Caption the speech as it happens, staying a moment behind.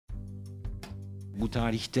Bu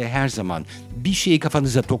tarihte her zaman bir şeyi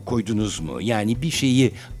kafanıza tok koydunuz mu? Yani bir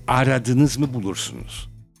şeyi aradınız mı bulursunuz.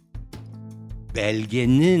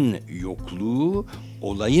 Belgenin yokluğu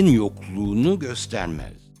olayın yokluğunu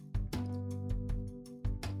göstermez.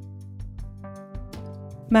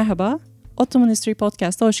 Merhaba, Ottoman History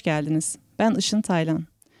Podcast'a hoş geldiniz. Ben Işın Taylan.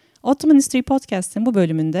 Ottoman History Podcast'in bu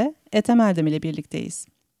bölümünde Edhem Eldem ile birlikteyiz.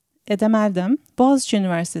 Edhem Eldem, Boğaziçi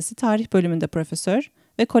Üniversitesi Tarih Bölümünde profesör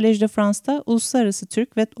ve Collège de France'da Uluslararası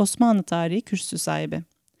Türk ve Osmanlı Tarihi kürsüsü sahibi.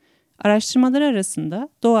 Araştırmaları arasında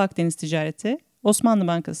Doğu Akdeniz ticareti, Osmanlı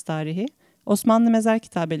Bankası tarihi, Osmanlı mezar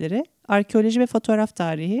kitabeleri, arkeoloji ve fotoğraf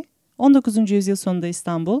tarihi, 19. yüzyıl sonunda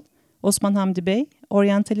İstanbul, Osman Hamdi Bey,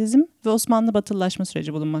 oryantalizm ve Osmanlı batılılaşma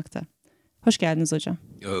süreci bulunmakta. Hoş geldiniz hocam.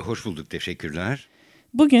 Hoş bulduk, teşekkürler.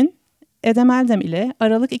 Bugün Edhem Eldem ile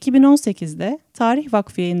Aralık 2018'de Tarih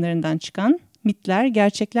Vakfı yayınlarından çıkan Mitler,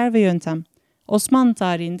 Gerçekler ve Yöntem, Osmanlı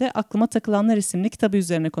tarihinde aklıma takılanlar isimli kitabı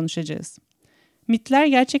üzerine konuşacağız. Mitler,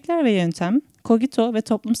 Gerçekler ve Yöntem, Kogito ve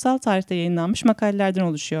toplumsal tarihte yayınlanmış makalelerden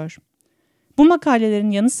oluşuyor. Bu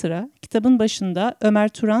makalelerin yanı sıra kitabın başında Ömer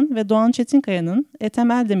Turan ve Doğan Çetinkaya'nın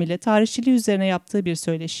Edhem Eldem ile tarihçiliği üzerine yaptığı bir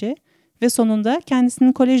söyleşi ve sonunda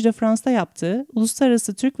kendisinin Collège de France'da yaptığı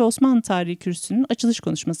Uluslararası Türk ve Osmanlı Tarihi kürsüsünün açılış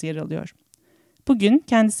konuşması yer alıyor. Bugün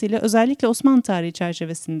kendisiyle özellikle Osmanlı tarihi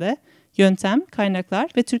çerçevesinde yöntem,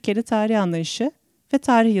 kaynaklar ve Türkiye'de tarih anlayışı ve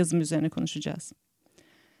tarih yazımı üzerine konuşacağız.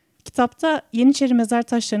 Kitapta Yeniçeri mezar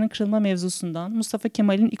taşlarının kırılma mevzusundan Mustafa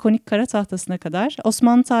Kemal'in ikonik kara tahtasına kadar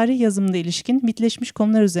Osmanlı tarih yazımına ilişkin mitleşmiş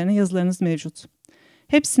konular üzerine yazılarınız mevcut.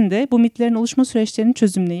 Hepsinde bu mitlerin oluşma süreçlerini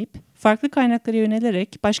çözümleyip farklı kaynaklara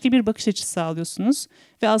yönelerek başka bir bakış açısı sağlıyorsunuz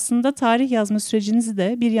ve aslında tarih yazma sürecinizi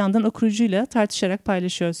de bir yandan okuyucuyla tartışarak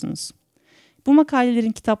paylaşıyorsunuz. Bu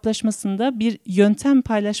makalelerin kitaplaşmasında bir yöntem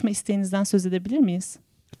paylaşma isteğinizden söz edebilir miyiz?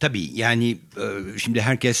 Tabii yani şimdi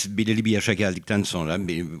herkes belirli bir yaşa geldikten sonra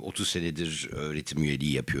benim 30 senedir öğretim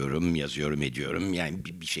üyeliği yapıyorum, yazıyorum, ediyorum. Yani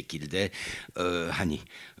bir şekilde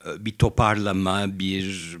bir toparlama,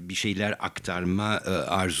 bir şeyler aktarma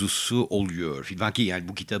arzusu oluyor. Filmaki yani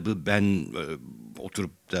bu kitabı ben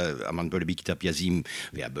oturup da aman böyle bir kitap yazayım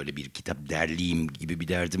veya böyle bir kitap derleyeyim gibi bir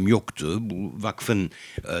derdim yoktu. Bu vakfın,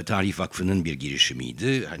 Tarih Vakfı'nın bir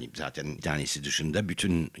girişimiydi. Hani zaten bir tanesi dışında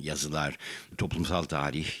bütün yazılar Toplumsal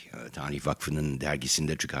Tarih Vakfı'nın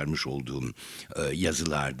dergisinde çıkarmış olduğum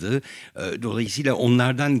yazılardı. Dolayısıyla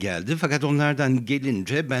onlardan geldi. Fakat onlardan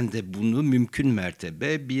gelince ben de bunu mümkün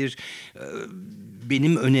mertebe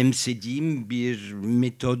benim önemsediğim bir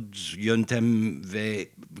metod, yöntem ve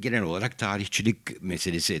genel olarak tarihçilik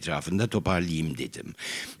meselesi etrafında toparlayayım dedim.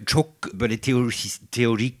 Çok böyle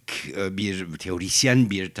teorisyen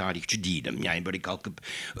bir tarihçi değilim. Yani böyle kalkıp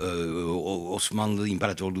Osmanlı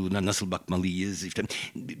İmparatorluğu'na nasıl bakmalıyız? İşte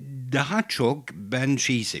daha çok ben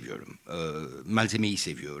şeyi seviyorum, malzemeyi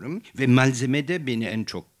seviyorum ve malzemede beni en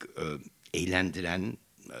çok eğlendiren,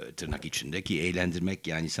 tırnak içindeki eğlendirmek,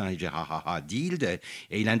 yani sadece ha değil de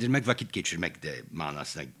eğlendirmek, vakit geçirmek de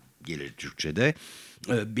manasına gelir Türkçe'de.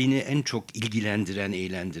 Beni en çok ilgilendiren,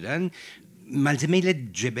 eğlendiren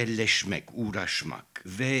malzemeyle cebelleşmek, uğraşmak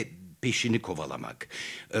ve peşini kovalamak.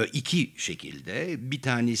 İki şekilde. Bir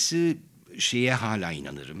tanesi şeye hala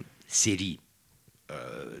inanırım, seri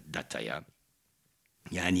dataya.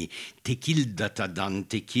 Yani tekil datadan,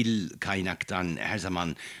 tekil kaynaktan her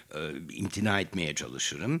zaman imtina etmeye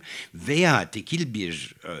çalışırım. Veya tekil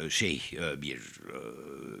bir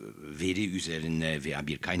veri üzerine veya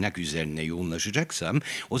bir kaynak üzerine yoğunlaşacaksam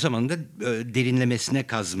o zaman da derinlemesine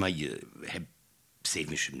kazmayı hep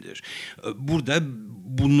sevmişimdir. Burada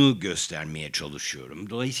bunu göstermeye çalışıyorum.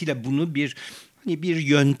 Dolayısıyla bunu bir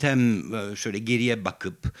yöntem, şöyle geriye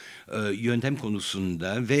bakıp yöntem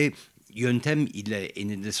konusunda ve yöntem ile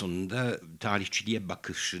eninde sonunda tarihçiliğe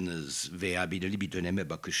bakışınız veya belirli bir döneme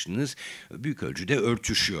bakışınız büyük ölçüde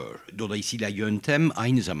örtüşüyor. Dolayısıyla yöntem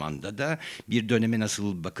aynı zamanda da bir döneme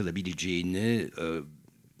nasıl bakılabileceğini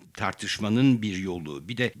tartışmanın bir yolu.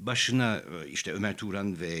 Bir de başına işte Ömer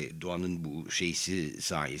Turan ve Doğan'ın bu şeysi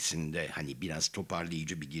sayesinde hani biraz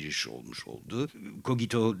toparlayıcı bir giriş olmuş oldu.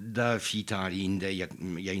 Kogito'da fi tarihinde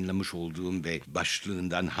yayınlamış olduğum ve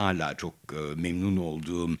başlığından hala çok memnun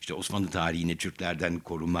olduğum işte Osmanlı tarihini Türklerden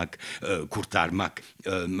korumak, kurtarmak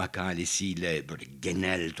makalesiyle böyle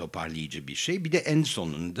genel toparlayıcı bir şey. Bir de en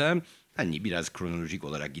sonunda hani biraz kronolojik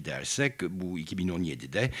olarak gidersek bu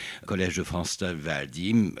 2017'de Collège de France'da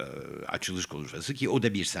verdiğim açılış konuşması, ki o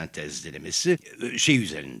da bir sentez denemesi şey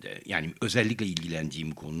üzerinde, yani özellikle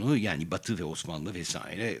ilgilendiğim konu, yani Batı ve Osmanlı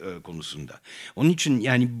vesaire konusunda. Onun için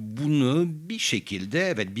yani bunu bir şekilde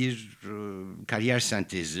evet bir kariyer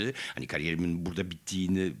sentezi, hani kariyerimin burada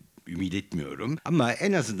bittiğini ümit etmiyorum. Ama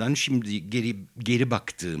en azından şimdi geri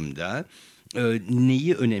baktığımda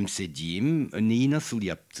neyi önemsediğim, neyi nasıl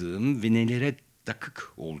yaptığım ve nelere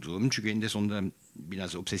takık olduğum, çünkü eninde sonunda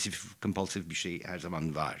biraz obsesif, kompulsif bir şey her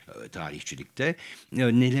zaman var tarihçilikte.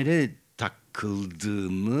 Nelere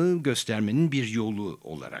takıldığımı göstermenin bir yolu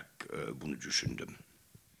olarak bunu düşündüm.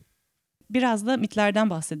 Biraz da mitlerden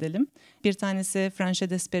bahsedelim. Bir tanesi Franche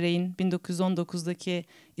Despere'in 1919'daki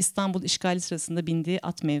İstanbul işgali sırasında bindiği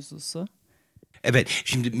at mevzusu. Evet,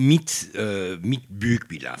 şimdi mit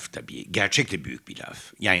büyük bir laf tabii. Gerçek de büyük bir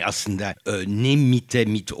laf. Yani aslında ne mite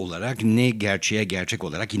mit olarak ne gerçeğe gerçek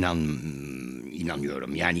olarak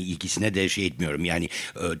inanıyorum. Yani ikisine de şey etmiyorum. Yani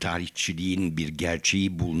tarihçiliğin bir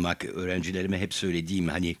gerçeği bulmak, öğrencilerime hep söylediğim,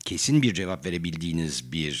 hani kesin bir cevap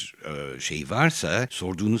verebildiğiniz bir şey varsa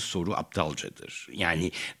sorduğunuz soru aptalcadır.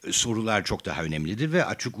 Yani sorular çok daha önemlidir ve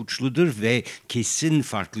açık uçludur ve kesin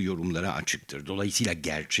farklı yorumlara açıktır. Dolayısıyla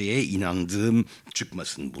gerçeğe inandığım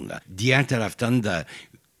çıkmasın bunlar. Diğer taraftan da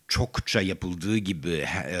çokça yapıldığı gibi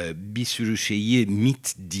bir sürü şeyi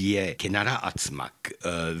mit diye kenara atmak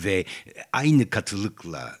ve aynı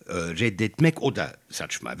katılıkla reddetmek, o da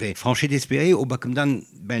saçma. Ve Franche Despéré o bakımdan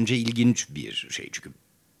bence ilginç bir şey. Çünkü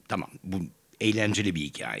tamam, bu eğlenceli bir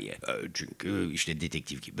hikaye. Çünkü işte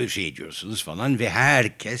detektif gibi şey diyorsunuz falan ve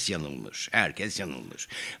herkes yanılmış. Herkes yanılmış.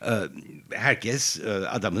 Herkes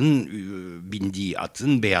adamın bindiği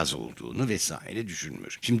atın beyaz olduğunu vesaire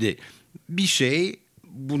düşünmüş. Şimdi bir şey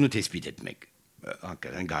bunu tespit etmek.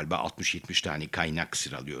 Hakikaten galiba 60-70 tane kaynak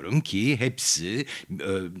sıralıyorum ki hepsi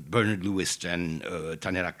Bernard Lewis'ten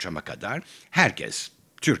Taner Akçam'a kadar herkes,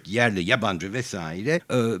 Türk, yerli, yabancı vesaire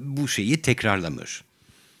bu şeyi tekrarlamış.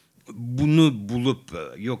 Bunu bulup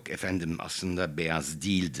yok efendim aslında beyaz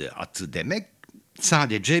değildi atı demek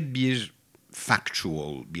sadece bir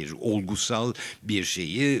factual, bir olgusal bir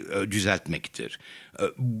şeyi düzeltmektir.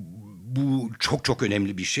 Bu çok çok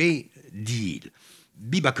önemli bir şey değil.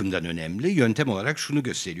 Bir bakımdan önemli, yöntem olarak şunu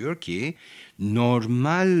gösteriyor ki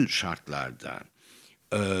normal şartlarda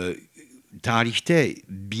tarihte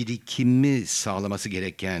birikimi sağlaması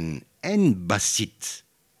gereken en basit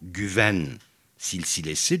güven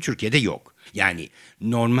silsilesi Türkiye'de yok. Yani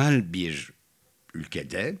normal bir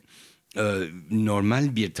ülkede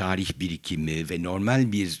normal bir tarih birikimi ve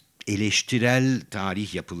normal bir eleştirel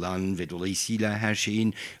tarih yapılan ve dolayısıyla her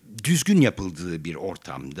şeyin düzgün yapıldığı bir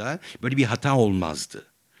ortamda böyle bir hata olmazdı.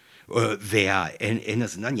 Veya en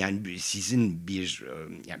azından yani sizin bir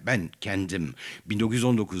yani ben kendim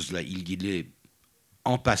 1919'la ilgili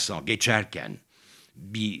en passant geçerken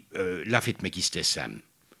bir laf etmek istesem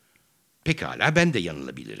pekala ben de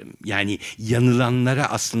yanılabilirim. Yani yanılanlara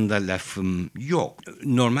aslında lafım yok.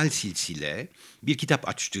 Normal silsile bir kitap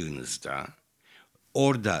açtığınızda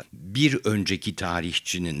orada bir önceki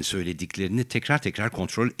tarihçinin söylediklerini tekrar tekrar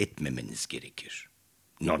kontrol etmemeniz gerekir.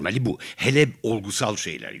 Normali bu. Hele olgusal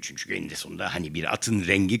şeyler için. Çünkü eninde sonunda hani bir atın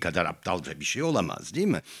rengi kadar aptalca bir şey olamaz değil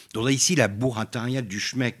mi? Dolayısıyla bu hataya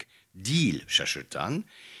düşmek değil şaşırtan,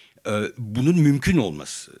 bunun mümkün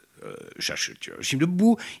olması şaşırtıyor. Şimdi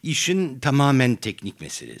bu işin tamamen teknik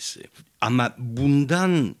meselesi. Ama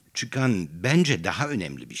bundan çıkan bence daha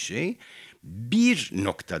önemli bir şey, bir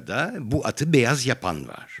noktada bu atı beyaz yapan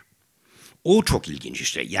var. O çok ilginç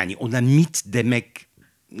işte. Yani ona mit demek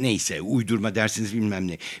neyse uydurma dersiniz bilmem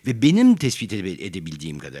ne. Ve benim tespit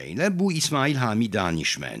edebildiğim kadarıyla bu İsmail Hami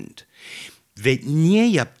Danişmend. Ve niye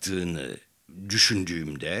yaptığını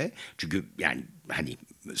düşündüğümde, çünkü yani hani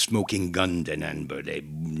smoking gun denen böyle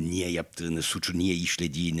niye yaptığını, suçu niye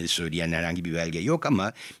işlediğini söyleyen herhangi bir belge yok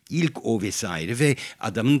ama ilk o vesaire ve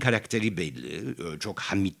adamın karakteri belli. Çok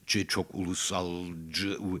hamitçi, çok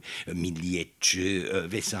ulusalcı, milliyetçi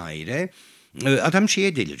vesaire. Adam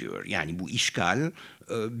şeye deliriyor. Yani bu işgal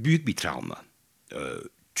büyük bir travma.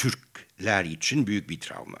 Türkler için büyük bir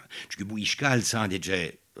travma. Çünkü bu işgal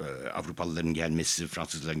sadece Avrupalıların gelmesi,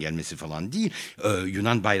 Fransızların gelmesi falan değil.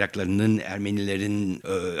 Yunan bayraklarının Ermenilerin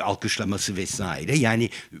alkışlaması vesaire. Yani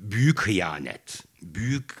büyük hıyanet,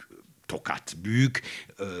 büyük tokat, büyük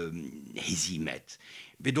hezimet.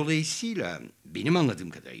 Ve dolayısıyla benim anladığım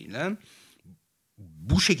kadarıyla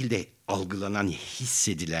bu şekilde algılanan,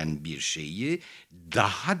 hissedilen bir şeyi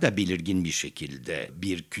daha da belirgin bir şekilde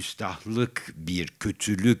bir küstahlık, bir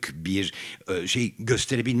kötülük, bir şey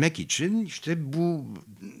gösterebilmek için işte bu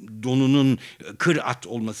donunun kır at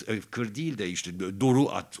olması, kır değil de işte doru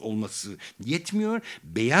at olması yetmiyor.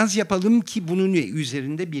 Beyaz yapalım ki bunun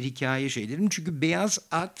üzerinde bir hikaye şeylerim. Çünkü beyaz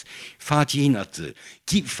at Fatih'in atı.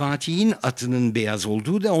 Ki Fatih'in atının beyaz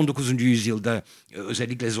olduğu da 19. yüzyılda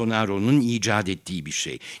özellikle Zonaro'nun icat ettiği bir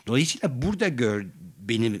şey. Dolayısıyla burada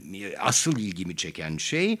benim asıl ilgimi çeken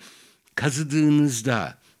şey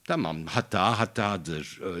kazıdığınızda Tamam, hata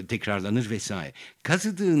hatadır, tekrarlanır vesaire.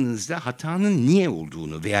 Kazıdığınızda hatanın niye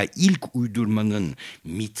olduğunu veya ilk uydurmanın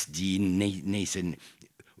mit deyin neyse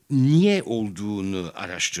niye olduğunu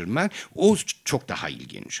araştırmak o çok daha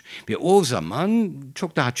ilginç. Ve o zaman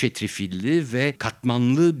çok daha çetrefilli ve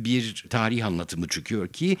katmanlı bir tarih anlatımı çıkıyor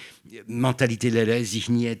ki mantalitelere,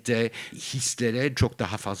 zihniyete, hislere çok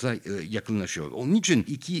daha fazla yakınlaşıyor. Onun için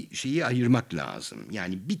iki şeyi ayırmak lazım.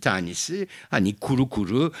 Yani bir tanesi hani kuru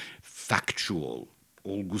kuru factual,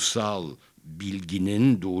 olgusal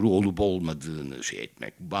bilginin doğru olup olmadığını şey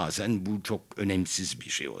etmek. Bazen bu çok önemsiz bir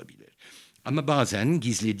şey olabilir. Ama bazen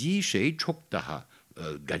gizlediği şey çok daha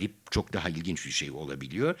garip, çok daha ilginç bir şey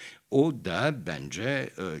olabiliyor. O da bence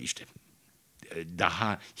işte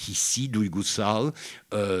daha hissi, duygusal,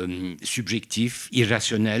 sübjektif,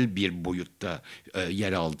 irrasyonel bir boyutta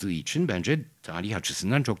yer aldığı için bence tarih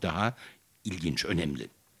açısından çok daha ilginç, önemli.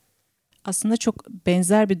 Aslında çok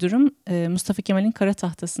benzer bir durum Mustafa Kemal'in Kara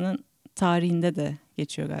Tahtası'nın tarihinde de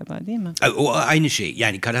geçiyor galiba, değil mi? O aynı şey.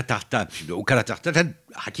 Yani kara tahta, şimdi o kara tahtada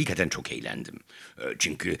hakikaten çok eğlendim.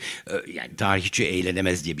 Çünkü yani tarihçi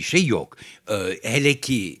eğlenemez diye bir şey yok. Hele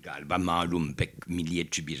ki galiba malum pek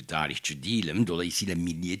milliyetçi bir tarihçi değilim. Dolayısıyla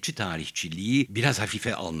milliyetçi tarihçiliği biraz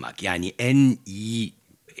hafife almak. Yani en iyi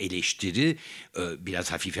eleştiri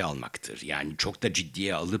biraz hafife almaktır. Yani çok da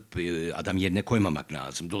ciddiye alıp adam yerine koymamak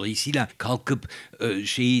lazım. Dolayısıyla kalkıp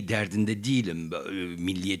şeyi derdinde değilim.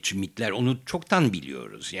 Milliyetçi mitler onu çoktan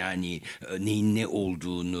biliyoruz. Yani neyin ne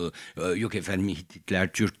olduğunu yok efendim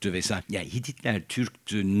Hititler Türktü vesaire. Yani Hititler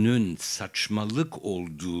Türktü'nün saçmalık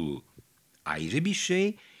olduğu ayrı bir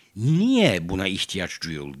şey. Niye buna ihtiyaç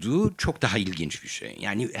duyuldu? Çok daha ilginç bir şey.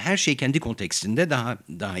 Yani her şey kendi kontekstinde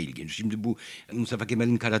daha ilginç. Şimdi bu Mustafa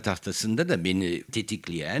Kemal'in Kara Tahtası'nda da beni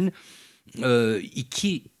tetikleyen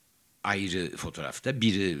iki ayrı fotoğrafta.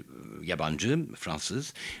 Biri yabancı,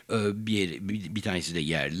 Fransız, bir tanesi de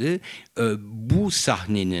yerli. Bu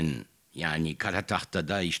sahnenin yani kara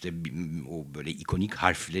tahtada işte o böyle ikonik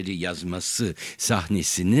harfleri yazması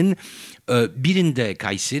sahnesinin birinde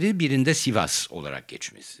Kayseri, birinde Sivas olarak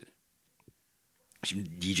geçmesi.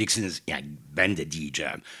 Şimdi diyeceksiniz, yani ben de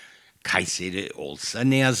diyeceğim. Kayseri olsa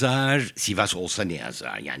ne yazar, Sivas olsa ne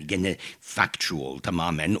yazar? Yani gene factual,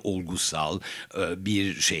 tamamen olgusal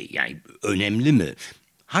bir şey. Yani önemli mi?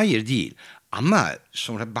 Hayır, değil. Ama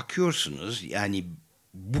sonra bakıyorsunuz, yani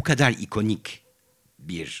bu kadar ikonik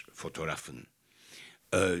bir fotoğrafın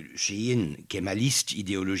Kemalist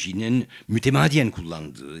ideolojinin mütemadiyen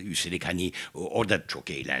kullandığı, üstelik hani orada çok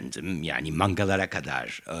eğlendim. Yani mangalara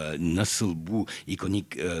kadar nasıl bu ikonik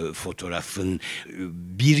fotoğrafın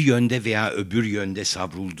bir yönde veya öbür yönde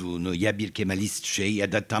savrulduğunu, ya bir Kemalist şey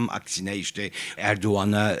ya da tam aksine işte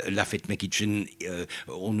Erdoğan'a laf etmek için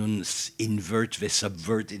onun invert ve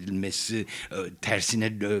subvert edilmesi,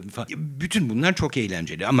 tersine bütün bunlar çok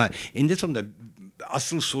eğlenceli. Ama en sonunda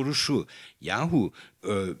asıl soru şu, yahu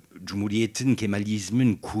Cumhuriyet'in,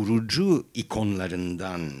 Kemalizmin kurucu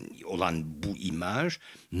ikonlarından olan bu imaj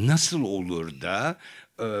nasıl olur da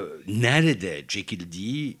nerede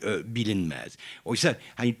çekildiği bilinmez. Oysa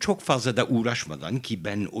hani çok fazla da uğraşmadan, ki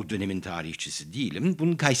ben o dönemin tarihçisi değilim,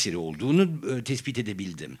 bunun Kayseri olduğunu tespit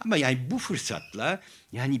edebildim. Ama yani bu fırsatla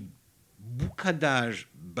yani bu kadar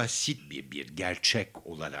basit bir gerçek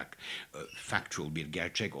olarak, factual bir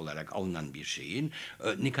gerçek olarak alınan bir şeyin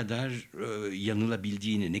ne kadar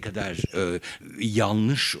yanılabildiğini, ne kadar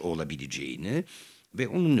yanlış olabileceğini ve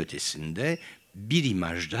onun ötesinde bir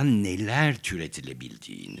imajdan neler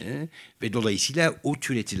türetilebildiğini ve dolayısıyla o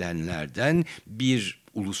türetilenlerden bir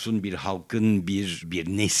ulusun, bir halkın,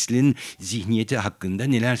 bir neslin zihniyeti hakkında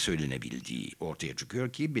neler söylenebildiği ortaya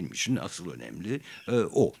çıkıyor ki benim için asıl önemli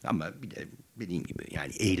o. Ama bir de dediğim gibi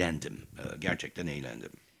yani eğlendim, gerçekten eğlendim.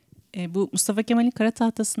 Bu Mustafa Kemal'in Kara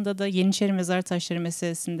Tahtası'nda da Yeniçeri mezar taşları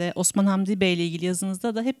meselesinde Osman Hamdi Bey ile ilgili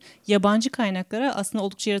yazınızda da hep yabancı kaynaklara aslında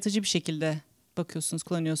oldukça yaratıcı bir şekilde bakıyorsunuz,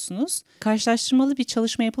 kullanıyorsunuz. Karşılaştırmalı bir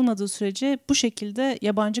çalışma yapılmadığı sürece bu şekilde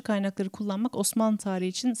yabancı kaynakları kullanmak Osmanlı tarihi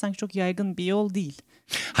için sanki çok yaygın bir yol değil.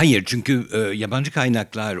 Hayır, çünkü yabancı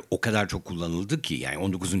kaynaklar o kadar çok kullanıldı ki yani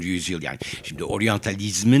 19. yüzyıl, yani şimdi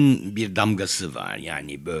oryantalizmin bir damgası var.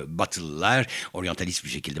 Yani Batılılar oryantalist bir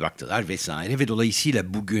şekilde baktılar vesaire ve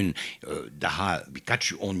dolayısıyla bugün daha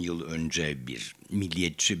birkaç 10 yıl önce bir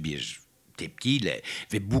milliyetçi bir tepkiyle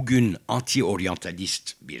ve bugün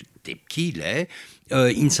anti-oryantalist bir tepkiyle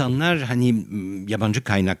insanlar hani yabancı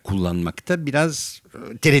kaynak kullanmakta biraz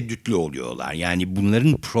tereddütlü oluyorlar. Yani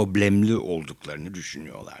bunların problemli olduklarını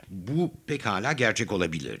düşünüyorlar. Bu pekala gerçek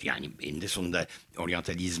olabilir. Yani eninde sonunda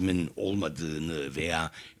oryantalizmin olmadığını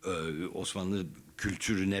veya Osmanlı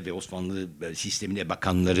kültürüne ve Osmanlı sistemine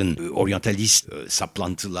bakanların oryantalist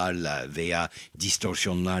saplantılarla veya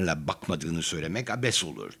distorsiyonlarla bakmadığını söylemek abes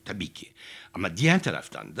olur tabii ki. Ama diğer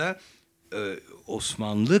taraftan da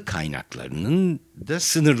Osmanlı kaynaklarının da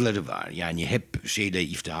sınırları var. Yani hep şeyle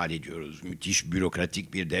iftihar ediyoruz. Müthiş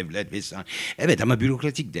bürokratik bir devlet vesaire. Evet, ama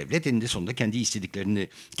bürokratik devlet eninde sonunda kendi istediklerini,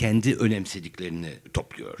 kendi önemsediklerini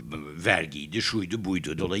topluyor. Vergiydi, şuydu,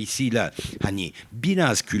 buydu. Dolayısıyla hani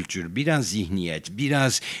biraz kültür, biraz zihniyet,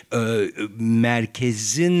 biraz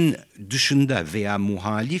merkezin dışında veya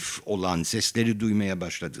muhalif olan sesleri duymaya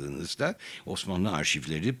başladığınızda Osmanlı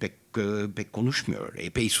arşivleri pek konuşmuyor.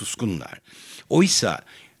 Epey suskunlar. Oysa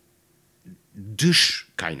dış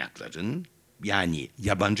kaynakların, yani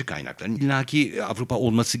yabancı kaynakların illaki Avrupa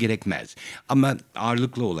olması gerekmez. Ama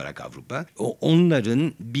ağırlıklı olarak Avrupa,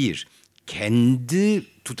 onların kendi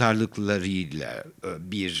tutarlılıklarıyla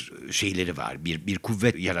bir şeyleri var, bir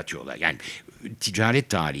kuvvet yaratıyorlar. Yani ticaret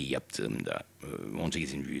tarihi yaptığımda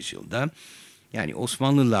 18. yüzyılda, yani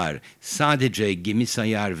Osmanlılar sadece gemi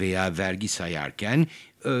sayar veya vergi sayarken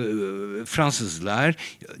Fransızlar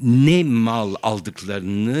ne mal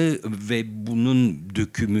aldıklarını ve bunun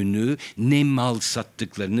dökümünü, ne mal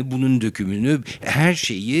sattıklarını, bunun dökümünü, her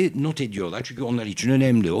şeyi not ediyorlar. Çünkü onlar için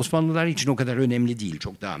önemli. Osmanlılar için o kadar önemli değil.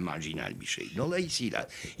 Çok daha marjinal bir şey. Dolayısıyla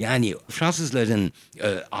yani Fransızların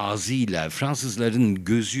ağzıyla, Fransızların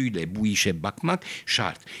gözüyle bu işe bakmak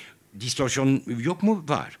şart. Distorsiyon yok mu?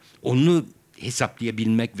 Var. Onu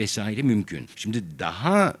hesaplayabilmek vesaire mümkün. Şimdi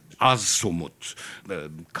daha az somut,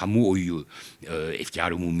 kamuoyu,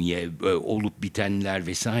 efkar-ı umumiye, olup bitenler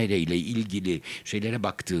vesaireyle ilgili şeylere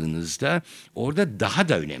baktığınızda orada daha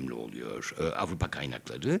da önemli oluyor Avrupa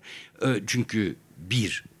kaynakları. Çünkü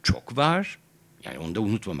çok var. Yani onu da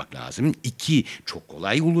unutmamak lazım. 2, çok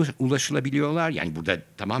kolay ulaşılabiliyorlar. Yani burada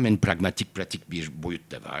tamamen pragmatik, pratik bir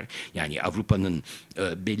boyut da var. Yani Avrupa'nın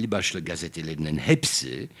belli başlı gazetelerinin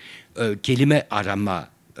hepsi kelime arama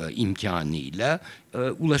imkanıyla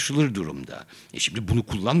ulaşılır durumda. Şimdi bunu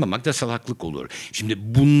kullanmamak da salaklık olur. Şimdi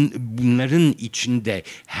bunların içinde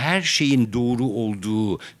her şeyin doğru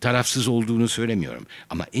olduğu, tarafsız olduğunu söylemiyorum.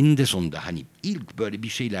 Ama eninde sonunda hani ilk böyle bir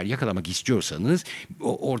şeyler yakalamak istiyorsanız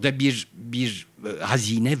orada bir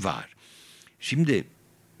hazine var. Şimdi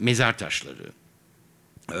mezar taşları,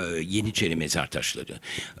 Yeniçeri mezar taşları.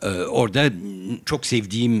 Orada çok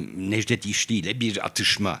sevdiğim Necdet İşli ile bir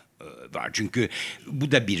atışma var. Çünkü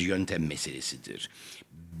bu da bir yöntem meselesidir.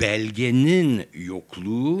 Belgenin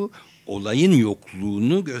yokluğu olayın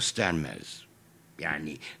yokluğunu göstermez.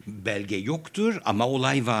 Yani belge yoktur ama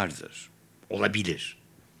olay vardır. Olabilir.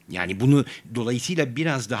 Yani bunu dolayısıyla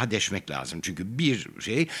biraz daha deşmek lazım. Çünkü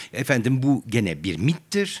bu gene bir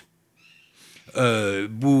mittir.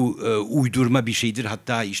 Bu uydurma bir şeydir.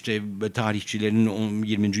 Hatta işte tarihçilerin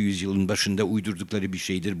 20. yüzyılın başında uydurdukları bir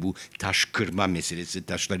şeydir. Bu taş kırma meselesi,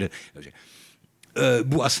 taşları.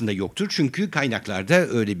 Bu aslında yoktur. Çünkü kaynaklarda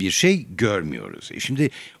öyle bir şey görmüyoruz. Şimdi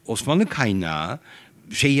Osmanlı kaynağı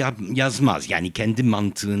yazmaz. Yani kendi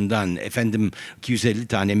mantığından 250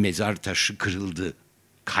 tane mezar taşı kırıldı,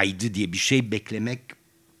 kaydı diye bir şey beklemek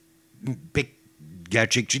pek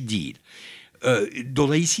gerçekçi değil.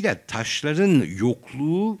 Dolayısıyla taşların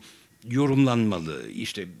yokluğu yorumlanmalı.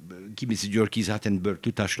 İşte kimisi diyor ki zaten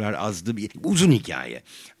börklü taşlar azdı. Uzun hikaye.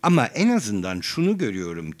 Ama en azından şunu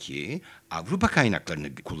görüyorum ki Avrupa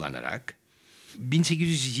kaynaklarını kullanarak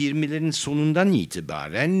 1820'lerin sonundan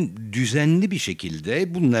itibaren düzenli bir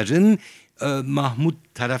şekilde bunların Mahmut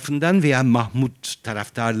tarafından veya Mahmut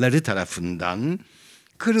taraftarları tarafından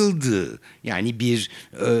kırıldığı, yani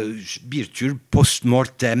bir tür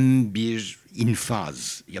postmortem bir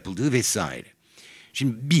infaz yapıldığı vesaire.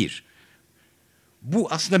 Şimdi bu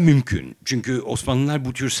aslında mümkün. Çünkü Osmanlılar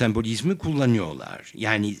bu tür sembolizmi kullanıyorlar.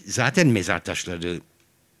 Yani zaten mezar taşları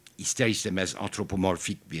ister istemez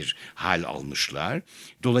antropomorfik bir hal almışlar.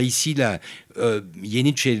 Dolayısıyla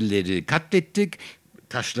Yeniçerileri katlettik,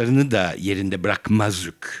 taşlarını da yerinde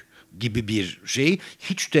bırakmazdık gibi bir şey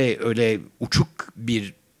hiç de öyle uçuk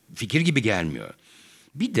bir fikir gibi gelmiyor.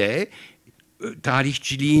 Bir de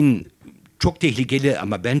tarihçiliğin çok tehlikeli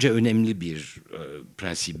ama bence önemli bir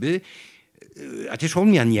prensibi, ateş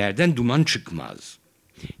olmayan yerden duman çıkmaz.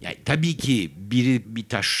 Yani tabii ki biri bir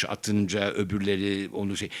taş atınca öbürleri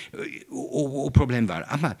onu o problem var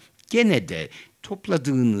ama gene de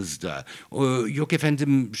topladığınızda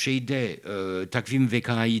Takvim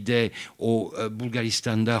Vekai'de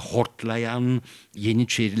Bulgaristan'da hortlayan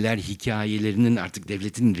Yeniçeriler hikayelerinin artık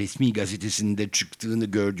devletin resmi gazetesinde çıktığını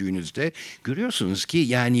gördüğünüzde görüyorsunuz ki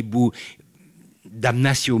yani bu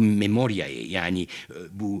damnatio memoriae, yani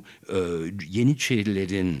bu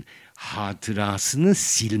Yeniçerilerin hatırasını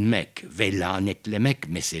silmek ve lanetlemek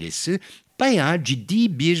meselesi bayağı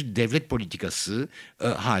ciddi bir devlet politikası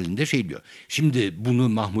halinde şey diyor. Şimdi bunu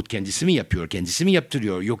Mahmut kendisi mi yapıyor, kendisi mi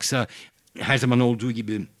yaptırıyor, yoksa her zaman olduğu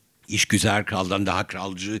gibi işgüzar kraldan daha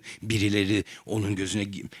kralcı birileri onun gözüne...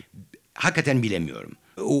 Hakikaten bilemiyorum.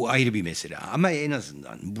 O ayrı bir mesele, ama en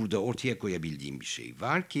azından burada ortaya koyabildiğim bir şey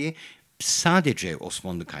var ki sadece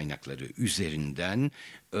Osmanlı kaynakları üzerinden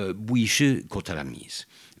bu işi kotaramayız.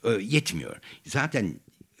 Yetmiyor. Zaten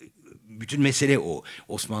bütün mesele o.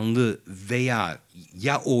 Osmanlı veya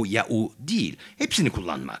ya o ya o değil. Hepsini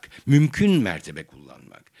kullanmak. Mümkün mertebe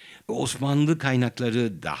kullanmak. Osmanlı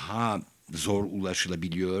kaynakları daha zor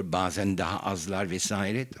ulaşılabiliyor, bazen daha azlar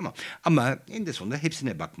vesaire, tamam. Ama en de sonunda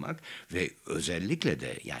hepsine bakmak ve özellikle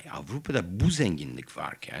de yani Avrupa'da bu zenginlik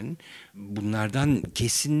varken bunlardan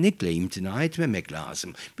kesinlikle imtina etmemek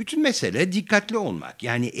lazım. Bütün mesele dikkatli olmak,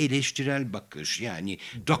 yani eleştirel bakış, yani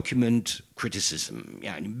document criticism,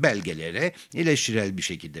 yani belgelere eleştirel bir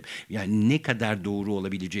şekilde, yani ne kadar doğru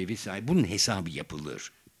olabileceği vesaire, bunun hesabı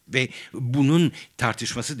yapılır. Ve bunun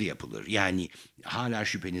tartışması da yapılır. Yani hala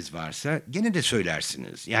şüpheniz varsa gene de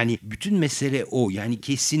söylersiniz. Yani bütün mesele o. Yani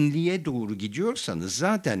kesinliğe doğru gidiyorsanız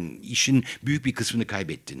zaten işin büyük bir kısmını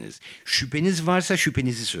kaybettiniz. Şüpheniz varsa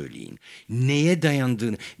şüphenizi söyleyin. Neye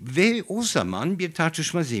dayandığını ve o zaman bir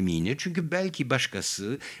tartışma zemini. Çünkü belki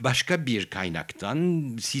başkası başka bir kaynaktan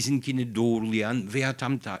sizinkini doğrulayan veya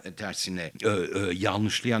tam tersine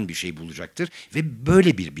yanlışlayan bir şey bulacaktır. Ve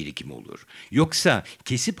böyle bir birikim olur. Yoksa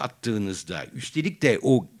kesip attığınızda, üstelik de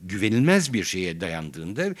o güvenilmez bir şeye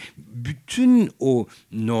dayandığında, bütün o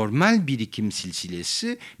normal birikim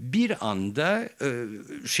silsilesi bir anda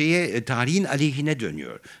tarihin aleyhine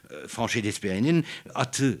dönüyor. Franche d'Esperin'in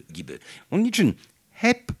atı gibi. Onun için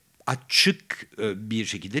hep açık bir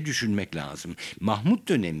şekilde düşünmek lazım. Mahmut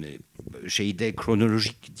dönemi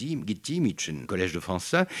kronolojik gittiğim için Collège de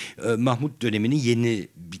France'da Mahmut dönemini yeni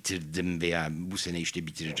bitirdim veya bu sene işte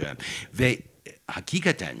bitireceğim. Ve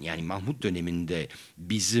hakikaten yani Mahmut döneminde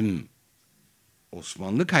bizim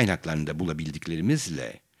Osmanlı kaynaklarında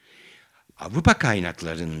bulabildiklerimizle Avrupa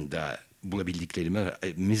kaynaklarında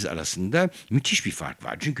bulabildiklerimiz arasında müthiş bir fark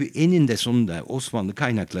var. Çünkü eninde sonunda Osmanlı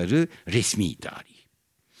kaynakları resmi tarih.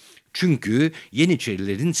 Çünkü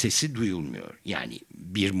Yeniçerilerin sesi duyulmuyor. Yani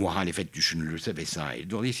bir muhalefet düşünülürse vesaire.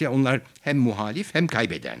 Dolayısıyla onlar hem muhalif hem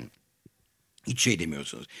kaybeden. Hiç şey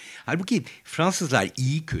demiyorsunuz. Halbuki Fransızlar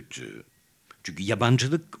iyi kötü. Çünkü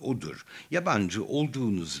yabancılık odur. Yabancı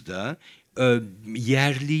olduğunuzda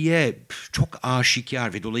yerliye çok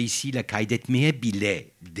aşikar ve dolayısıyla kaydetmeye bile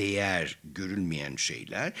değer görülmeyen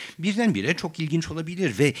şeyler birdenbire çok ilginç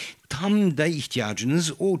olabilir ve tam da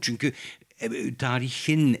ihtiyacınız o. Çünkü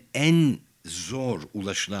tarihin en zor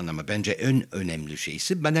ulaşılan ama bence en önemli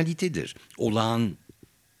şeysi banalitedir.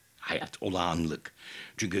 Hayat, olağanlık.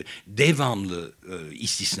 Çünkü devamlı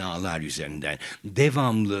istisnalar üzerinden,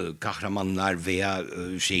 devamlı kahramanlar veya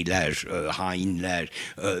hainler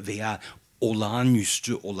veya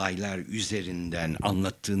olağanüstü olaylar üzerinden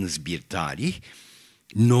anlattığınız bir tarih,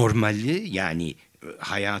 normali yani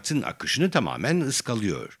hayatın akışını tamamen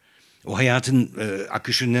ıskalıyor. O hayatın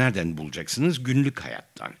akışını nereden bulacaksınız? Günlük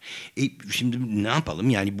hayattan. Şimdi ne yapalım?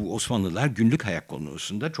 Yani bu Osmanlılar günlük hayat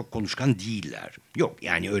konusunda çok konuşkan değiller. Yok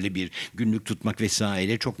yani öyle bir günlük tutmak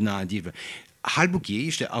vesaire çok nadir. Halbuki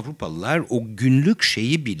işte Avrupalılar o günlük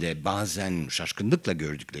şeyi bile bazen şaşkınlıkla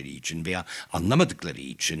gördükleri için veya anlamadıkları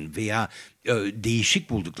için veya değişik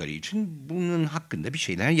buldukları için bunun hakkında bir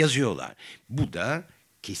şeyler yazıyorlar. Bu da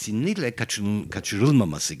kesinlikle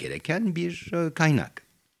kaçırılmaması gereken bir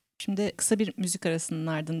kaynak. Şimdi kısa bir müzik arasının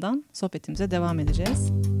ardından sohbetimize devam edeceğiz.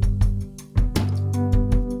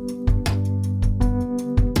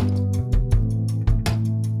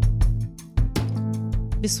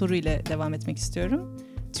 Bir soru ile devam etmek istiyorum.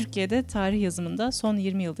 Türkiye'de tarih yazımında son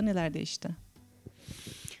 20 yılda neler değişti?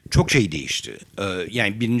 Çok şey değişti.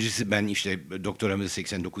 Yani birincisi ben işte doktoramı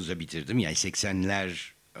 89'da bitirdim. Yani 80'ler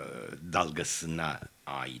dalgasına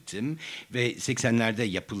aitim ve 80'lerde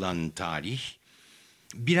yapılan tarih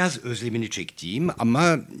biraz özlemini çektiğim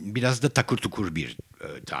ama biraz da takır tukur bir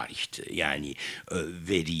tarihti. Yani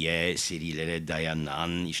veriye, serilere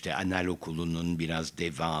dayanan, işte Anal Okulu'nun biraz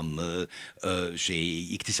devamı,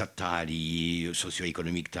 iktisat tarihi,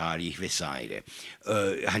 sosyoekonomik tarih vesaire.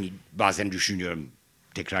 Hani bazen düşünüyorum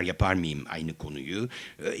tekrar yapar mıyım aynı konuyu?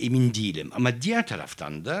 Emin değilim. Ama diğer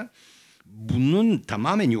taraftan da bunun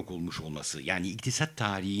tamamen yok olmuş olması, yani iktisat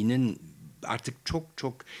tarihinin artık çok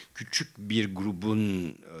çok küçük bir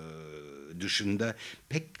grubun dışında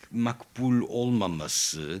pek makbul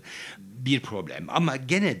olmaması bir problem. Ama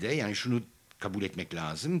gene de yani şunu kabul etmek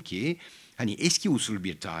lazım ki hani eski usul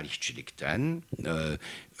bir tarihçilikten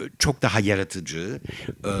çok daha yaratıcı,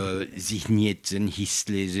 zihniyetin,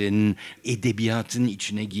 hislerin, edebiyatın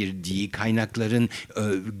içine girdiği, kaynakların,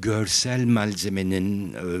 görsel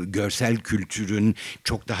malzemenin, görsel kültürün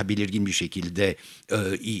çok daha belirgin bir şekilde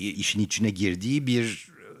işin içine girdiği bir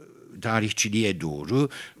tarihçiliğe doğru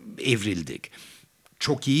evrildik.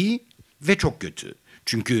 Çok iyi ve çok kötü.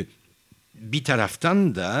 Çünkü bir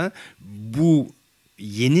taraftan da bu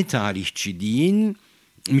yeni tarihçiliğin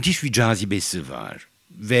müthiş bir cazibesi var.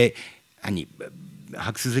 Ve hani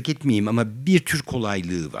haksızlık etmeyeyim ama bir tür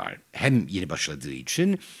kolaylığı var. Hem yeni başladığı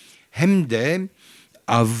için hem de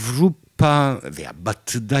Avrupa veya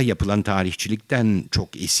Batı'da yapılan tarihçilikten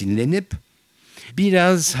çok esinlenip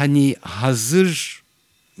biraz hani hazır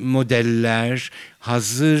modeller,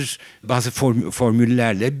 hazır bazı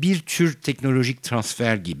formüllerle bir tür teknolojik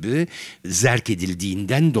transfer gibi zerk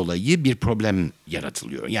edildiğinden dolayı bir problem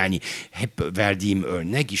yaratılıyor. Yani hep verdiğim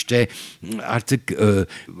örnek işte artık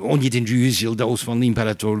 17. yüzyılda Osmanlı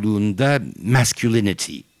İmparatorluğu'nda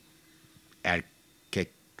masculinity,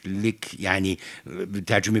 erkeklik, yani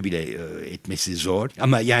tercüme bile etmesi zor.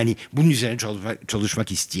 Ama yani bunun üzerine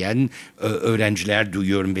çalışmak isteyen öğrenciler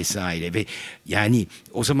duyuyorum vesaire. Ve yani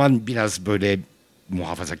o zaman biraz böyle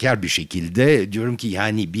muhafazakar bir şekilde diyorum ki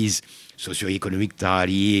yani biz sosyoekonomik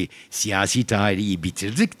tarihi, siyasi tarihi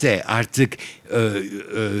bitirdik de artık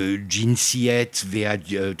cinsiyet veya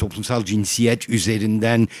toplumsal cinsiyet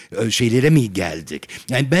üzerinden şeylere mi geldik?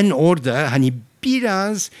 Yani ben orada hani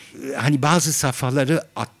biraz hani bazı safhaları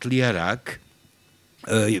atlayarak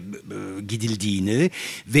gidildiğini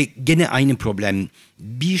ve gene aynı problem,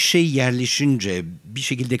 bir şey yerleşince, bir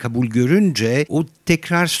şekilde kabul görünce o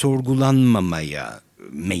tekrar sorgulanmamaya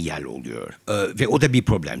meyyal oluyor. Ve o da bir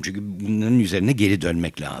problem çünkü bunların üzerine geri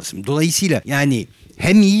dönmek lazım. Dolayısıyla yani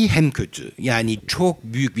hem iyi hem kötü. Yani çok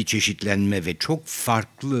büyük bir çeşitlenme ve çok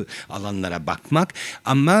farklı alanlara bakmak,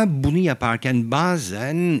 ama bunu yaparken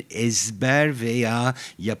bazen ezber veya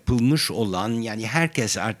yapılmış olan, yani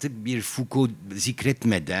herkes artık bir Foucault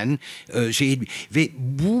zikretmeden ve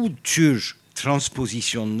bu tür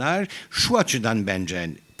transpozisyonlar şu açıdan bence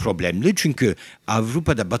problemli. Çünkü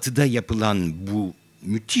Avrupa'da, Batı'da yapılan bu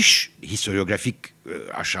müthiş historiografik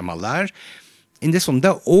aşamalar en de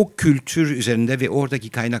sonunda o kültür üzerinde ve oradaki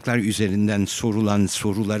kaynaklar üzerinden sorulan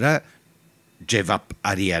sorulara cevap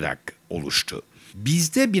arayarak oluştu.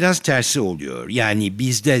 Bizde biraz tersi oluyor. Yani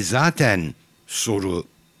bizde zaten soru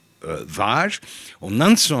var.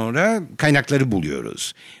 Ondan sonra kaynakları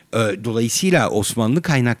buluyoruz. Dolayısıyla Osmanlı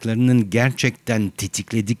kaynaklarının gerçekten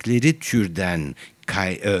tetikledikleri türden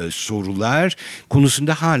sorular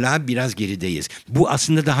konusunda hala biraz gerideyiz. Bu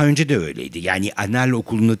aslında daha önce de öyleydi. Yani Anal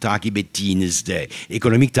okulunu takip ettiğinizde,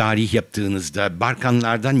 ekonomik tarih yaptığınızda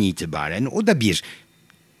Balkanlardan itibaren o da bir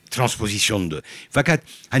transpozisyondu. Fakat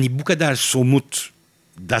hani bu kadar somut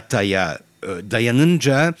dataya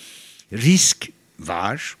dayanınca risk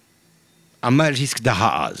var. Ama risk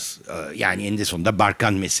daha az. Yani en de sonunda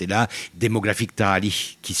Barkan mesela demografik tarih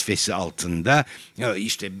kisvesi altında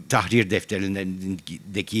işte tahrir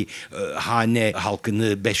defterlerindeki hane halkını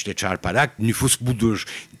 5'le çarparak nüfus budur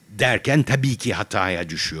derken tabii ki hataya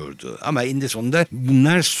düşüyordu. Ama en de sonunda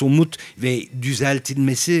bunlar somut ve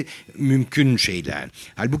düzeltilmesi mümkün şeyler.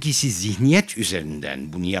 Halbuki siz zihniyet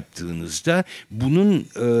üzerinden bunu yaptığınızda bunun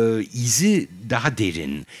izi daha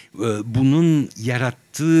derin. Bunun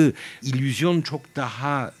yarattığı illüzyon çok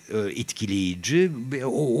daha etkileyici ve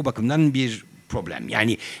o bakımdan bir problem.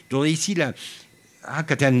 Yani dolayısıyla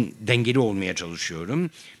hakikaten dengeli olmaya çalışıyorum.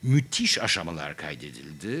 Müthiş aşamalar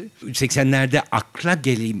kaydedildi. 80'lerde akla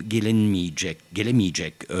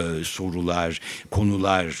gelemeyecek sorular,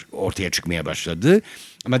 konular ortaya çıkmaya başladı.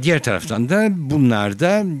 Ama diğer taraftan da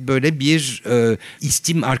bunlarda böyle bir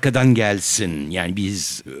istim arkadan gelsin. Yani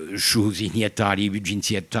biz şu zihniyet tarihi,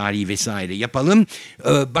 cinsiyet tarihi vesaire yapalım.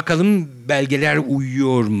 Bakalım belgeler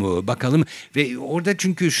uyuyor mu? Bakalım. Ve orada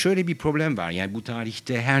çünkü şöyle bir problem var. Yani bu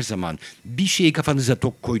tarihte her zaman bir şeyi kafanıza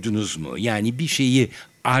tok koydunuz mu? Yani bir şeyi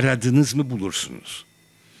aradınız mı bulursunuz.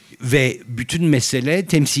 Ve bütün mesele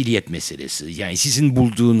temsiliyet meselesi. Yani sizin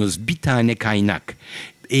bulduğunuz bir tane kaynak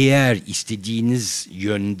eğer istediğiniz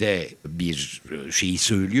yönde bir şeyi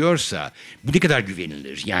söylüyorsa bu ne kadar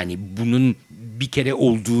güvenilir? Yani bunun bir kere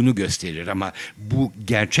olduğunu gösterir, ama bu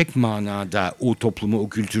gerçek manada o toplumu, o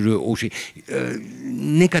kültürü, o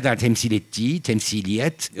ne kadar temsil ettiği,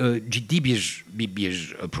 temsiliyet ciddi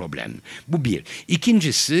bir problem. Bu bir.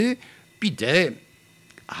 İkincisi, bir de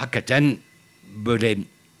hakikaten böyle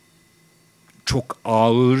çok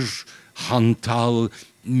ağır, hantal,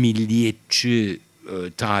 milliyetçi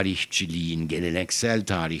tarihçiliğin, geleneksel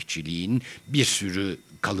tarihçiliğin bir sürü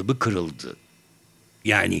kalıbı kırıldı.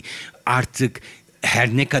 Yani artık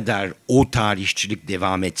her ne kadar o tarihçilik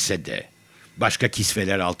devam etse de başka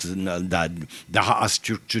kisveler altında daha az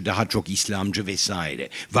Türkçü, daha çok İslamcı vesaire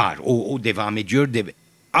var. O devam ediyor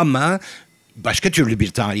ama başka türlü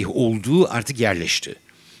bir tarih olduğu artık yerleşti.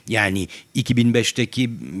 Yani 2005'teki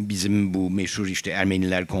bizim bu meşhur işte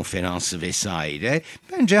Ermeniler konferansı vesaire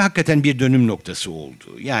bence hakikaten bir dönüm noktası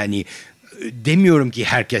oldu. Yani demiyorum ki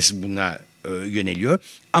herkes buna yöneliyor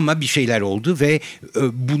ama bir şeyler oldu ve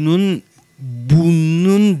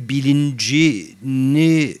bunun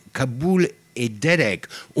bilincini kabul ederek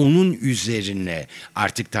onun üzerine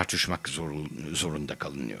artık tartışmak zorunda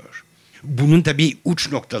kalınıyor. Bunun tabii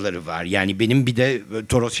uç noktaları var. Yani benim bir de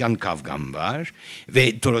Torosyan kavgam var.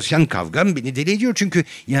 Ve Torosyan kavgam beni deli ediyor. Çünkü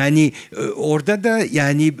yani orada da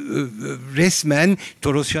yani resmen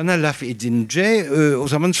Torosyan'a laf edince o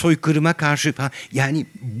zaman soykırıma karşı yani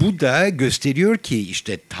bu da gösteriyor ki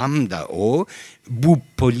işte tam da bu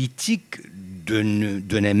politik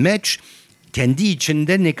dönemeç kendi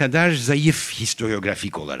içinde ne kadar zayıf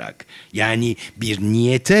historiografik olarak. Yani bir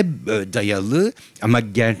niyete dayalı ama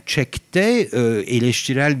gerçekte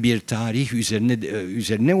eleştirel bir tarih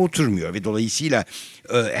üzerine oturmuyor ve dolayısıyla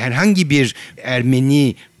herhangi bir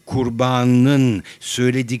Ermeni kurbanının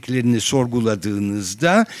söylediklerini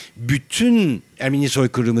sorguladığınızda bütün Ermeni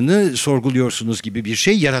soykırımını sorguluyorsunuz gibi bir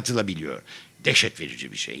şey yaratılabiliyor. Dehşet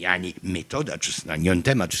verici bir şey. Yani metod açısından,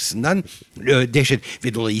 yöntem açısından dehşet.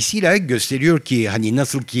 Ve dolayısıyla gösteriyor ki hani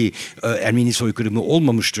nasıl ki Ermeni soykırımı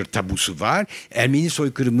olmamıştır tabusu var. Ermeni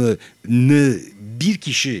soykırımını bir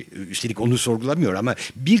kişi, üstelik onu sorgulamıyor ama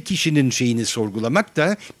bir kişinin şeyini sorgulamak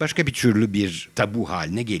da başka bir türlü bir tabu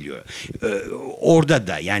haline geliyor. Orada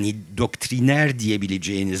da yani doktriner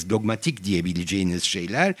diyebileceğiniz, dogmatik diyebileceğiniz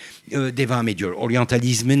şeyler devam ediyor.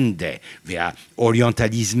 Oryantalizmin de veya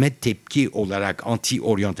oryantalizme tepki olarak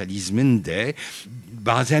anti-oryantalizmin de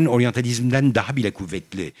bazen oryantalizmden daha bile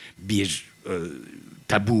kuvvetli bir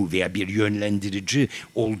tabu veya bir yönlendirici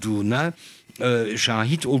olduğuna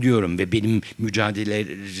şahit oluyorum ve benim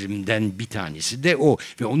mücadelelerimden bir tanesi de o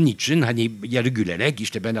ve onun için hani yarı gülerek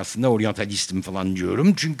işte ben aslında oryantalistim falan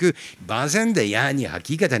diyorum çünkü bazen de yani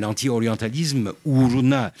hakikaten anti-oryantalizm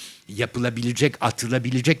uğruna yapılabilecek,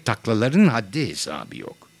 atılabilecek taklaların haddi hesabı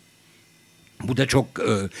yok. Bu da çok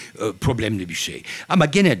problemli bir şey. Ama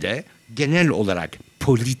gene de genel olarak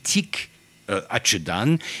politik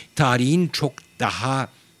açıdan tarihin çok daha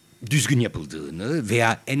düzgün yapıldığını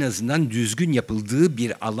veya en azından düzgün yapıldığı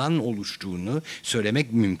bir alan oluştuğunu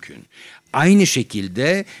söylemek mümkün. Aynı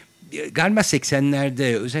şekilde galiba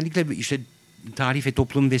 80'lerde özellikle işte tarih ve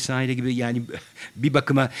toplum vesaire gibi yani bir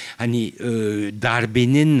bakıma hani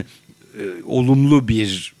darbenin olumlu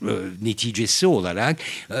bir neticesi olarak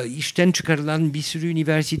işten çıkarılan bir sürü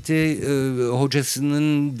üniversite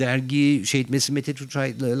hocasının dergi şey etmesi, Mete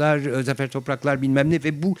Tutaylar, Zafer Topraklar bilmem ne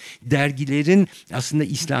ve bu dergilerin aslında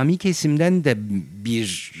İslami kesimden de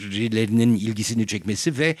birilerinin ilgisini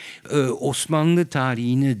çekmesi ve Osmanlı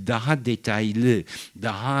tarihini daha detaylı,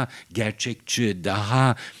 daha gerçekçi,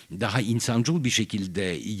 daha insancıl bir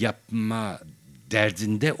şekilde yapma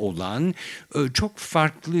derdinde olan çok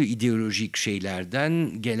farklı ideolojik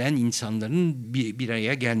şeylerden gelen insanların bir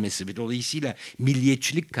araya gelmesi ve dolayısıyla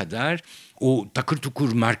milliyetçilik kadar o takır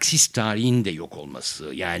tukur Marksist tarihin de yok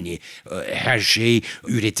olması yani her şey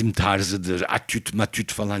üretim tarzıdır, atüt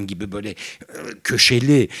matüt falan gibi böyle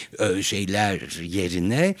köşeli şeyler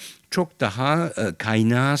yerine çok daha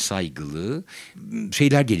kaynağa saygılı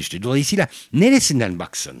şeyler gelişti. Dolayısıyla neresinden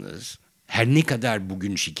baksanız her ne kadar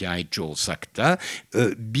bugün şikayetçi olsak da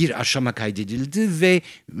bir aşama kaydedildi ve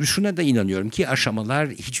şuna da inanıyorum ki aşamalar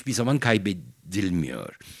hiçbir zaman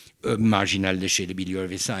kaybedilmiyor. Marjinalleşebiliyor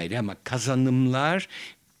vesaire ama kazanımlar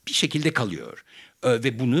bir şekilde kalıyor.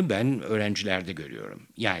 Ve bunu ben öğrencilerde görüyorum.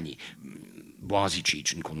 Yani Boğaziçi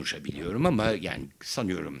için konuşabiliyorum ama yani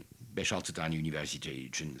sanıyorum 5-6 tane üniversite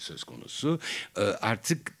için söz konusu.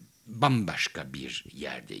 Artık bambaşka bir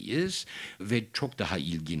yerdeyiz ve çok daha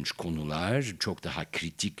ilginç konular, çok daha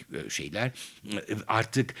kritik şeyler.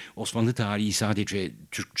 Artık Osmanlı tarihi sadece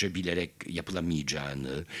Türkçe bilerek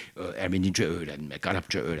yapılamayacağını, Ermenice öğrenmek,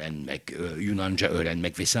 Arapça öğrenmek, Yunanca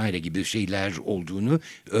öğrenmek vesaire gibi şeyler olduğunu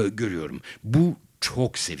görüyorum. Bu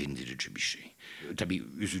çok sevindirici bir şey. Tabii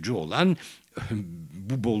üzücü olan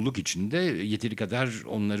bu bolluk içinde yeteri kadar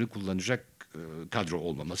onları kullanacak kadro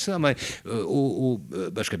olmaması ama o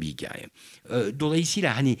başka bir hikaye.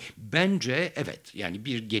 Dolayısıyla hani bence evet yani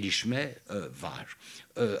bir gelişme var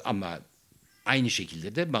ama aynı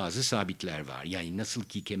şekilde de bazı sabitler var. Yani nasıl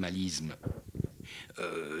ki Kemalizm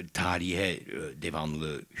tarihe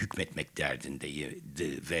devamlı hükmetmek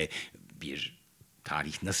derdindeydi ve bir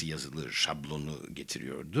tarih nasıl yazılır şablonu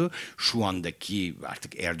getiriyordu. Şu andaki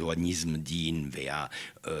artık Erdoğanizm deyin veya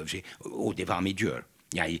o devam ediyor.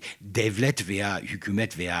 Yani devlet veya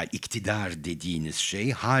hükümet veya iktidar dediğiniz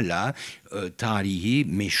şey hala tarihi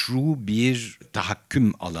meşru bir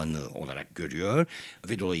tahakküm alanı olarak görüyor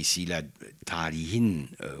ve dolayısıyla tarihin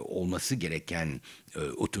olması gereken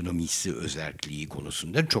otonomisi, özerkliği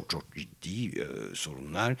konusunda çok çok ciddi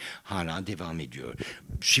sorunlar hala devam ediyor.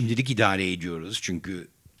 Şimdilik idare ediyoruz çünkü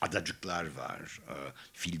adacıklar var,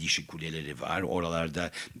 fil dişi kuleleri var.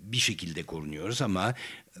 Oralarda bir şekilde korunuyoruz ama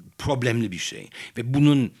problemli bir şey. Ve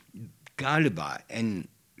bunun galiba en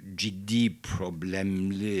ciddi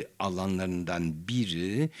problemli alanlarından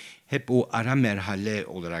biri hep o ara merhale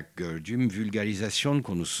olarak gördüğüm vulgarizasyon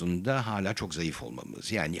konusunda hala çok zayıf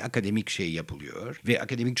olmamız. Yani akademik şey yapılıyor ve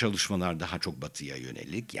akademik çalışmalar daha çok batıya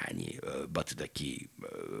yönelik. Yani batıdaki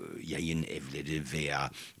yayın evleri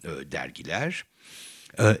veya dergiler.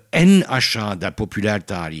 En aşağıda popüler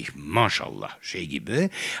tarih maşallah şey gibi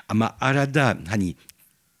ama arada hani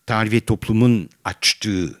tarih ve toplumun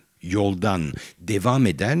açtığı yoldan devam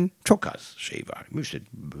eden çok az şey var. İşte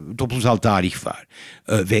toplumsal tarih var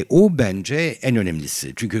ve o bence en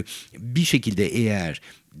önemlisi. Çünkü bir şekilde eğer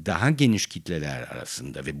daha geniş kitleler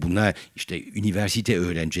arasında ve buna işte üniversite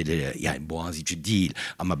öğrencileri yani Boğaziçi değil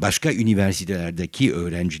ama başka üniversitelerdeki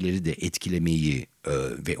öğrencileri de etkilemeyi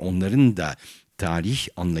ve onların da tarih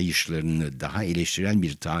anlayışlarını, daha eleştirel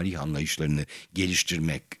bir tarih anlayışlarını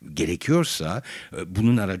geliştirmek gerekiyorsa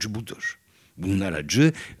bunun aracı budur. Bunun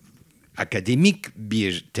aracı akademik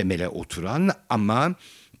bir temele oturan ama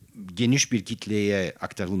geniş bir kitleye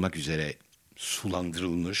aktarılmak üzere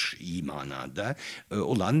sulandırılmış iyi manada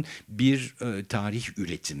olan bir tarih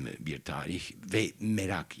üretimi, bir tarih ve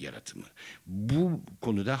merak yaratımı. Bu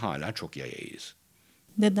konuda hala çok yayayız.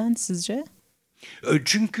 Neden sizce?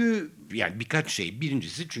 Çünkü yani birkaç şey.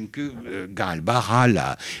 Birincisi çünkü galiba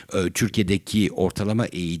hala Türkiye'deki ortalama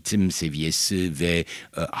eğitim seviyesi ve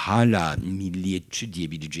hala milliyetçi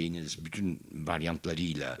diyebileceğiniz bütün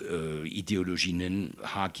varyantlarıyla ideolojinin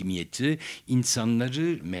hakimiyeti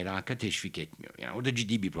insanları meraka teşvik etmiyor. Yani orada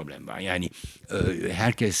ciddi bir problem var. Yani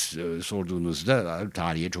herkes sorduğunuzda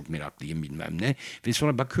tarihe çok meraklıyım bilmem ne ve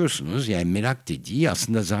sonra bakıyorsunuz yani merak dediği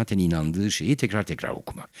aslında zaten inandığı şeyi tekrar tekrar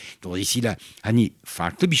okumak. Dolayısıyla hani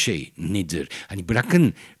farklı bir şey nedir? Hani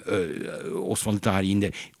bırakın Osmanlı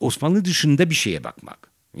tarihinde Osmanlı dışında bir şeye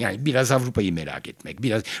bakmak. Yani biraz Avrupa'yı merak etmek,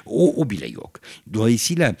 biraz o bile yok.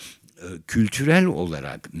 Dolayısıyla kültürel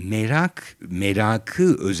olarak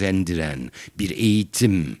merakı özendiren bir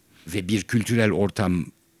eğitim ve bir kültürel ortam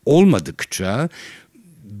olmadıkça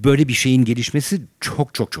böyle bir şeyin gelişmesi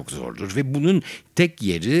çok çok çok zordur ve bunun tek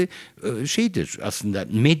yeri şeydir aslında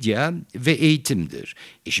medya ve eğitimdir.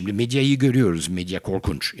 Şimdi medyayı görüyoruz. Medya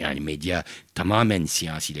korkunç. Yani medya tamamen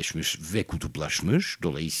siyasileşmiş ve kutuplaşmış.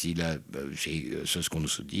 Dolayısıyla şey söz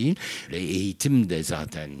konusu değil. Eğitim de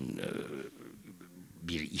zaten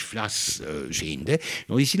bir iflas şeyinde.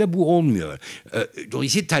 Dolayısıyla bu olmuyor.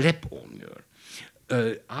 Dolayısıyla talep olmuyor.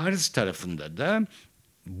 Arz tarafında da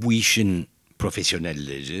bu işin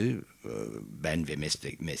profesyonelleri, ben ve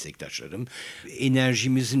meslektaşlarım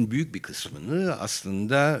enerjimizin büyük bir kısmını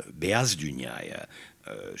aslında beyaz dünyaya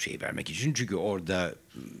şey vermek için. Çünkü orada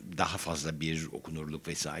daha fazla bir okunurluk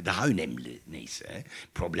vesaire daha önemli neyse.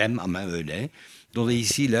 Problem ama öyle.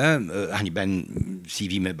 Dolayısıyla hani ben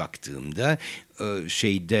CV'me baktığımda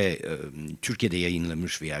Türkiye'de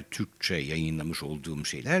yayınlamış veya Türkçe yayınlamış olduğum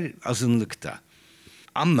şeyler azınlıkta.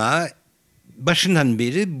 Ama başından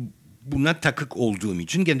beri buna takık olduğum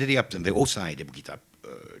için kendileri yaptım ve o sayede bu kitap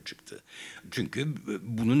çıktı. Çünkü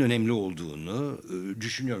bunun önemli olduğunu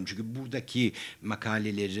düşünüyorum. Çünkü buradaki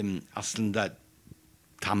makalelerim aslında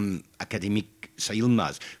tam akademik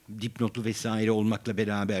sayılmaz. Dipnotlu vesaire olmakla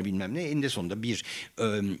beraber bilmem ne. En de sonunda bir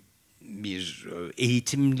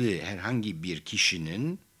eğitimli herhangi bir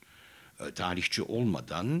kişinin tarihçi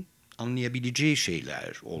olmadan anlayabileceği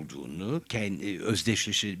şeyler olduğunu,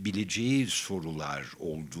 özdeşleşebileceği sorular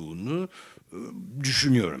olduğunu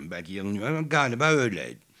düşünüyorum. Belki yanılıyorum ama galiba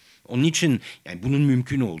öyle. Onun için yani bunun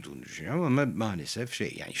mümkün olduğunu düşünüyorum ama maalesef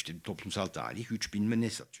yani işte toplumsal tarih 3000 mi ne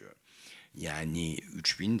satıyor? Yani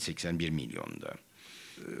 3081 milyonda.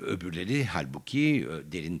 Öbürleri halbuki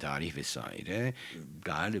derin tarih vesaire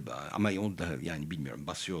galiba ama onu da yani bilmiyorum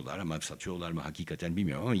basıyorlar ama satıyorlar mı hakikaten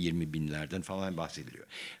bilmiyorum ama 20 binlerden falan bahsediliyor.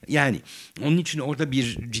 Yani onun için orada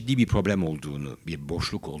ciddi bir problem olduğunu, bir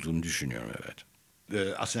boşluk olduğunu düşünüyorum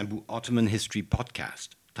evet. Aslında bu Ottoman History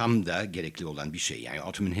Podcast tam da gerekli olan bir şey. Yani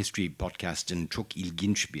Ottoman History Podcast'ın çok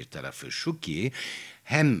ilginç bir tarafı şu ki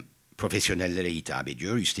hem profesyonellere hitap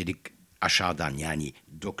ediyor üstelik aşağıdan, yani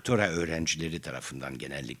doktora öğrencileri tarafından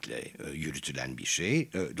genellikle yürütülen bir şey.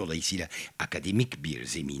 Dolayısıyla akademik bir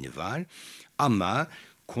zemini var ama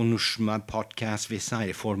konuşma, podcast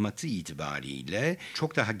vesaire formatı itibariyle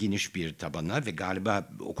çok daha geniş bir tabana ve galiba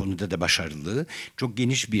o konuda da başarılı, çok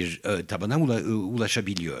geniş bir tabana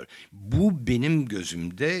ulaşabiliyor. Bu benim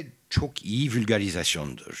gözümde çok iyi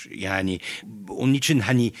vulgarizasyondur. Yani onun için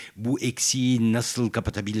hani bu eksiği nasıl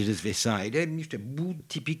kapatabiliriz vesaire, işte bu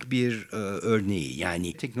tipik bir örneği.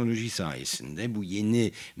 Yani teknoloji sayesinde bu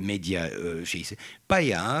yeni medya şeysi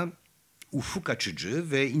bayağı ufuk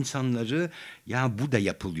açıcı ve insanları ya bu da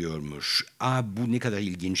yapılıyormuş, bu ne kadar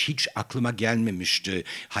ilginç, hiç aklıma gelmemişti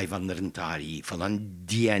hayvanların tarihi falan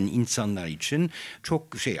diyen insanlar için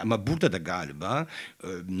çok şey. Ama burada da galiba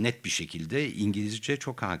net bir şekilde İngilizce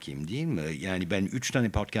çok hakim, değil mi? Yani ben 3 tane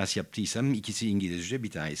podcast yaptıysam ikisi İngilizce,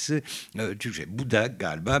 bir tanesi Türkçe. Bu da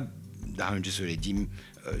galiba daha önce söylediğim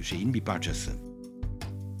şeyin bir parçası.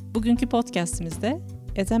 Bugünkü podcastimizde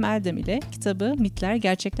Edhem Eldem ile kitabı Mitler,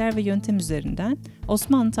 Gerçekler ve Yöntem üzerinden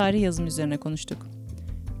Osmanlı tarihi yazımı üzerine konuştuk.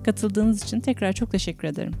 Katıldığınız için tekrar çok teşekkür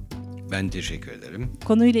ederim. Ben teşekkür ederim.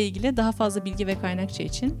 Konuyla ilgili daha fazla bilgi ve kaynakça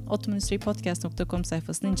için ottomanhistorypodcast.com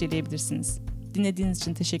sayfasını inceleyebilirsiniz. Dinlediğiniz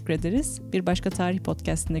için teşekkür ederiz. Bir başka tarih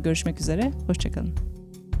podcastinde görüşmek üzere. Hoşça kalın.